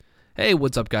Hey,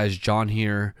 what's up, guys? John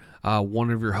here,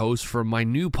 one of your hosts for my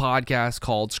new podcast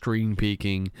called Screen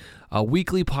Peeking, a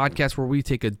weekly podcast where we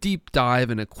take a deep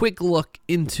dive and a quick look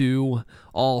into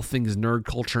all things nerd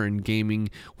culture and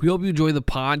gaming. We hope you enjoy the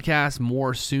podcast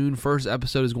more soon. First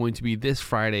episode is going to be this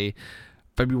Friday,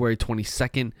 February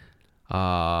 22nd.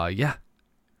 Yeah.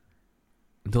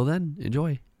 Until then,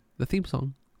 enjoy the theme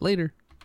song. Later.